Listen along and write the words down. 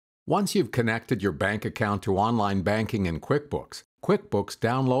Once you've connected your bank account to online banking in QuickBooks, QuickBooks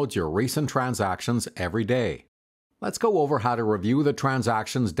downloads your recent transactions every day. Let's go over how to review the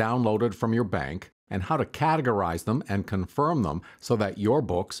transactions downloaded from your bank and how to categorize them and confirm them so that your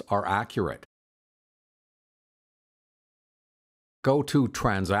books are accurate. Go to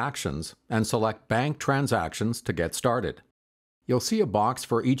Transactions and select Bank Transactions to get started. You'll see a box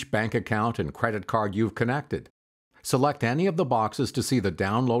for each bank account and credit card you've connected. Select any of the boxes to see the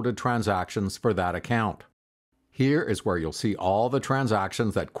downloaded transactions for that account. Here is where you'll see all the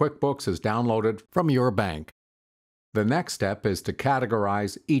transactions that QuickBooks has downloaded from your bank. The next step is to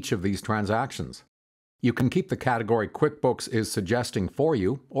categorize each of these transactions. You can keep the category QuickBooks is suggesting for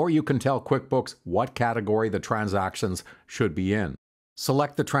you, or you can tell QuickBooks what category the transactions should be in.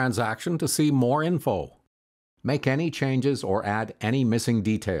 Select the transaction to see more info. Make any changes or add any missing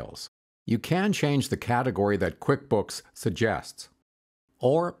details. You can change the category that QuickBooks suggests.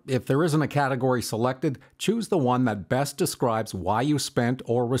 Or, if there isn't a category selected, choose the one that best describes why you spent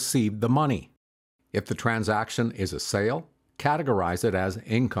or received the money. If the transaction is a sale, categorize it as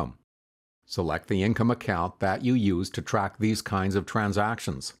income. Select the income account that you use to track these kinds of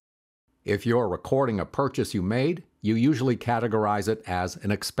transactions. If you're recording a purchase you made, you usually categorize it as an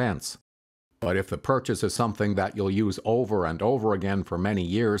expense. But if the purchase is something that you'll use over and over again for many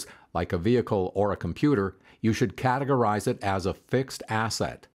years, like a vehicle or a computer, you should categorize it as a fixed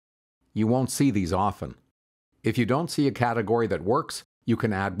asset. You won't see these often. If you don't see a category that works, you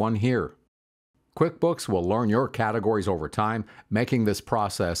can add one here. QuickBooks will learn your categories over time, making this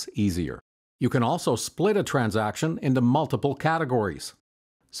process easier. You can also split a transaction into multiple categories.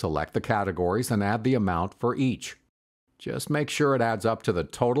 Select the categories and add the amount for each. Just make sure it adds up to the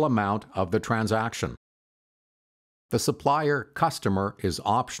total amount of the transaction. The supplier customer is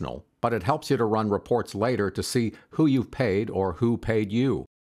optional, but it helps you to run reports later to see who you've paid or who paid you.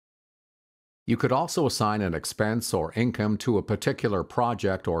 You could also assign an expense or income to a particular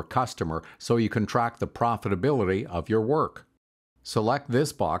project or customer so you can track the profitability of your work. Select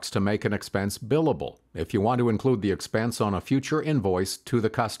this box to make an expense billable if you want to include the expense on a future invoice to the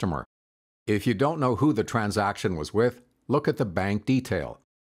customer. If you don't know who the transaction was with, look at the bank detail.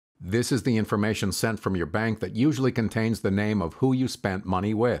 This is the information sent from your bank that usually contains the name of who you spent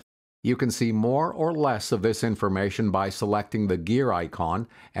money with. You can see more or less of this information by selecting the gear icon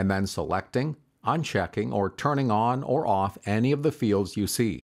and then selecting, unchecking, or turning on or off any of the fields you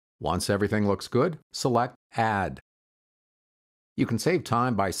see. Once everything looks good, select Add. You can save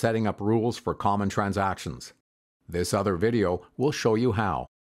time by setting up rules for common transactions. This other video will show you how.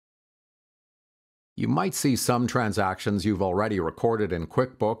 You might see some transactions you've already recorded in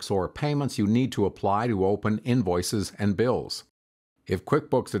QuickBooks or payments you need to apply to open invoices and bills. If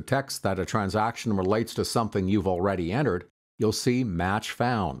QuickBooks detects that a transaction relates to something you've already entered, you'll see Match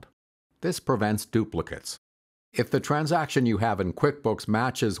Found. This prevents duplicates. If the transaction you have in QuickBooks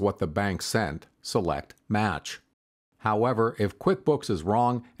matches what the bank sent, select Match. However, if QuickBooks is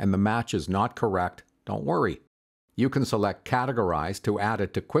wrong and the match is not correct, don't worry. You can select Categorize to add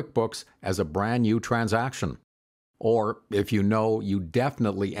it to QuickBooks as a brand new transaction. Or, if you know you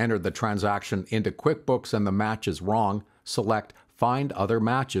definitely entered the transaction into QuickBooks and the match is wrong, select Find Other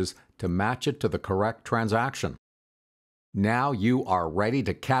Matches to match it to the correct transaction. Now you are ready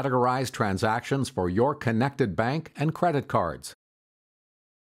to categorize transactions for your connected bank and credit cards.